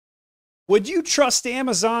Would you trust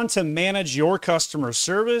Amazon to manage your customer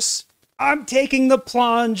service? I'm taking the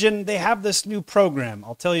plunge and they have this new program.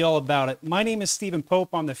 I'll tell you all about it. My name is Stephen Pope.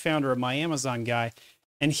 I'm the founder of My Amazon Guy.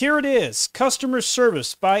 And here it is, Customer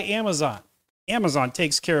Service by Amazon. Amazon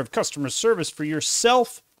takes care of customer service for your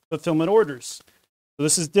self-fulfillment orders. So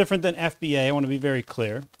this is different than FBA. I want to be very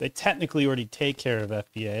clear. They technically already take care of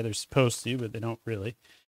FBA. They're supposed to, but they don't really.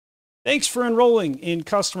 Thanks for enrolling in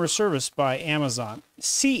Customer Service by Amazon.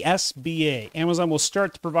 CSBA. Amazon will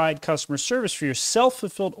start to provide customer service for your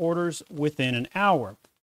self-fulfilled orders within an hour.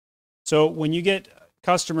 So when you get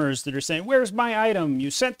customers that are saying, where's my item? You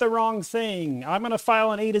sent the wrong thing. I'm going to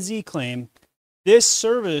file an A to Z claim. This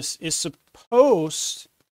service is supposedly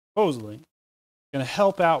going to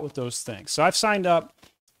help out with those things. So I've signed up.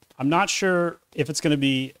 I'm not sure if it's going to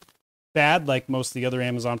be bad like most of the other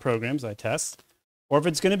Amazon programs I test, or if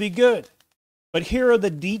it's going to be good. But here are the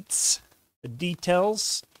deets, the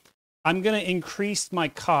details. I'm going to increase my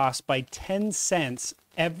cost by 10 cents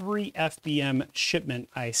every FBM shipment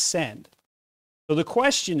I send. So the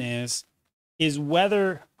question is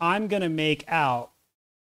whether I'm going to make out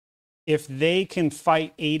if they can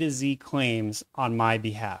fight A to Z claims on my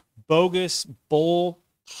behalf. Bogus,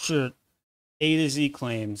 bullshit A to Z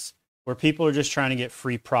claims where people are just trying to get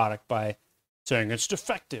free product by saying it's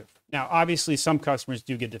defective. Now, obviously, some customers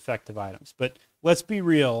do get defective items, but let's be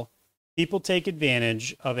real. People take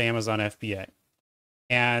advantage of Amazon FBA.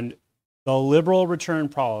 And the liberal return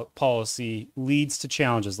policy leads to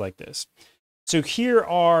challenges like this. So here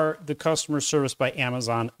are the Customer Service by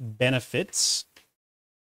Amazon benefits.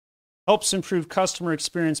 Helps improve customer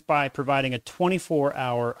experience by providing a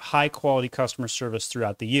 24-hour high-quality customer service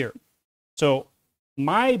throughout the year. So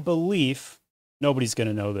my belief, nobody's going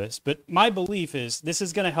to know this, but my belief is this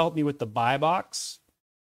is going to help me with the buy box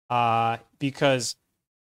because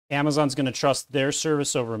Amazon's going to trust their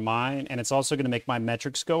service over mine, and it's also going to make my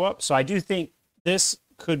metrics go up. So I do think this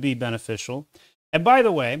could be beneficial. And by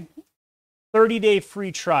the way, 30-day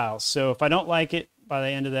free trial. So if I don't like it by the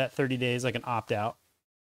end of that 30 days, I can opt out.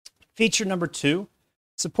 Feature number 2,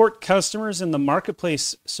 support customers in the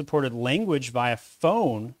marketplace supported language via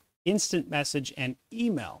phone, instant message, and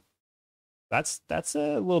email. That's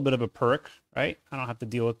a little bit of a perk, right? I don't have to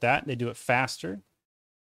deal with that. They do it faster.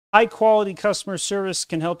 High quality customer service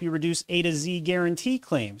can help you reduce A to Z guarantee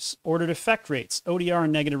claims, order defect rates, ODR,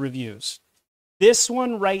 and negative reviews. This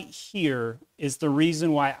one right here is the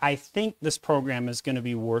reason why I think this program is going to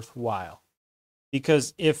be worthwhile.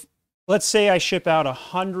 Because if, let's say I ship out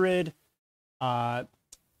 100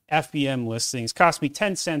 FBM listings, cost me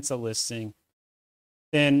 10 cents a listing,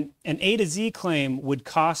 then an A to Z claim would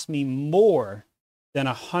cost me more than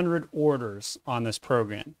 100 orders on this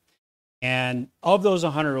program. And of those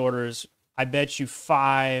 100 orders, I bet you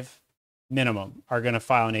 5 minimum are going to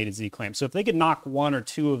file an A to Z claim. So if they could knock 1 or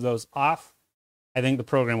 2 of those off, I think the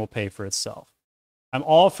program will pay for itself. I'm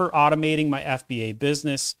all for automating my FBA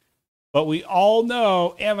business, but we all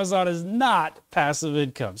know Amazon is not passive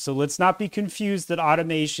income. So let's not be confused that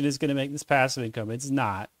automation is going to make this passive income. It's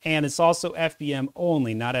not. And it's also FBM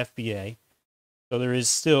only, not FBA. So there is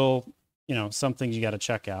still, some things you got to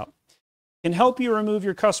check out. Can help you remove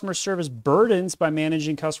your customer service burdens by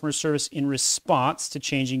managing customer service in response to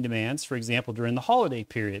changing demands, for example, during the holiday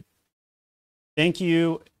period. Thank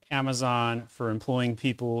you, Amazon, for employing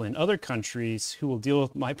people in other countries who will deal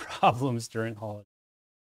with my problems during holidays.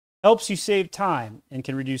 Helps you save time and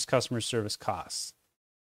can reduce customer service costs.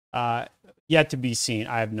 Yet to be seen.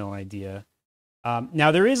 I have no idea.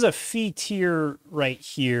 Now, there is a fee tier right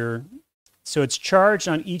here. So it's charged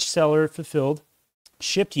on each seller fulfilled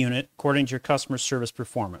shipped unit according to your customer service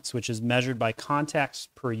performance, which is measured by contacts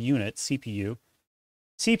per unit, CPU.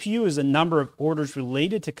 CPU is a number of orders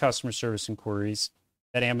related to customer service inquiries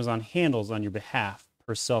that Amazon handles on your behalf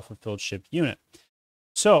per self-fulfilled shipped unit.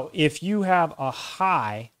 So if you have a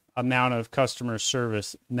high amount of customer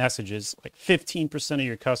service messages, like 15% of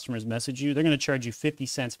your customers message you, they're going to charge you 50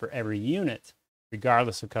 cents for every unit,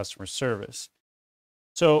 regardless of customer service.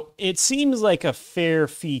 So it seems like a fair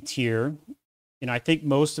fee tier. I think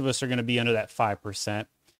most of us are going to be under that 5%.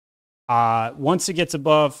 Once it gets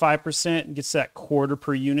above 5% and gets that quarter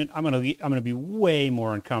per unit, I'm going to be way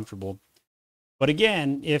more uncomfortable. But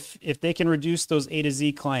again, if they can reduce those A to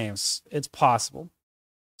Z claims, it's possible.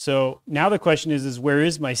 So now the question is where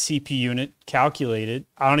is my CP unit calculated?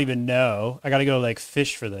 I don't even know. I got to go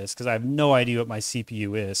fish for this because I have no idea what my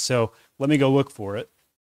CPU is. So let me go look for it.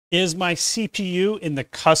 Is my CPU in the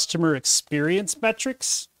customer experience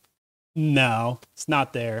metrics? No, it's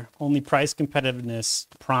not there. Only price competitiveness,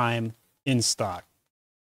 prime, in stock.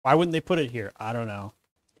 Why wouldn't they put it here? I don't know.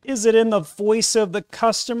 Is it in the voice of the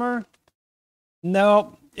customer?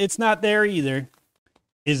 No, it's not there either.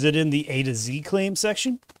 Is it in the A to Z claim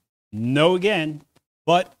section? No again.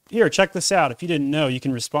 But here, check this out. If you didn't know, you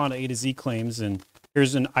can respond to A to Z claims, and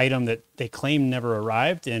here's an item that they claim never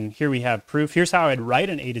arrived, and here we have proof. Here's how I'd write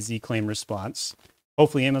an A to Z claim response.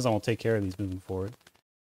 Hopefully Amazon will take care of these moving forward.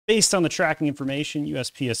 Based on the tracking information,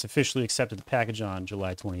 USPS officially accepted the package on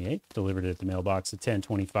July 28th, delivered it at the mailbox at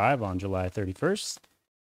 10:25 on July 31st,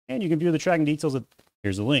 and you can view the tracking details.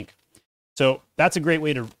 Here's a link. So that's a great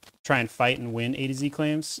way to try and fight and win A to Z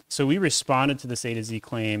claims. So we responded to this A to Z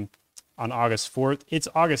claim on August 4th. It's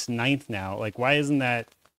August 9th now. Like, why isn't that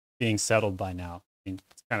being settled by now? I mean,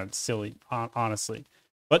 it's kind of silly, honestly.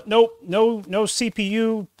 But nope, no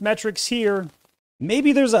CPU metrics here.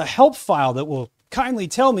 Maybe there's a help file that will kindly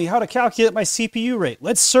tell me how to calculate my CPU rate.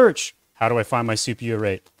 Let's search. How do I find my CPU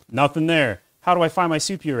rate? Nothing there. How do I find my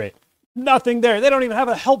CPU rate? Nothing there. They don't even have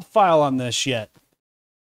a help file on this yet.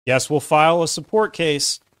 Yes, we'll file a support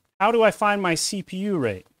case. How do I find my CPU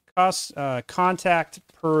rate? Contact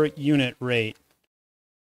per unit rate.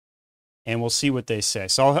 And we'll see what they say.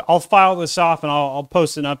 So I'll file this off, and I'll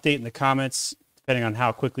post an update in the comments, depending on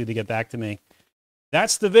how quickly they get back to me.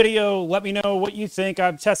 That's the video. Let me know what you think.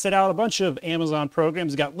 I've tested out a bunch of Amazon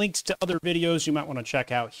programs. Got links to other videos you might want to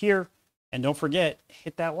check out here. And don't forget,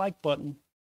 hit that like button.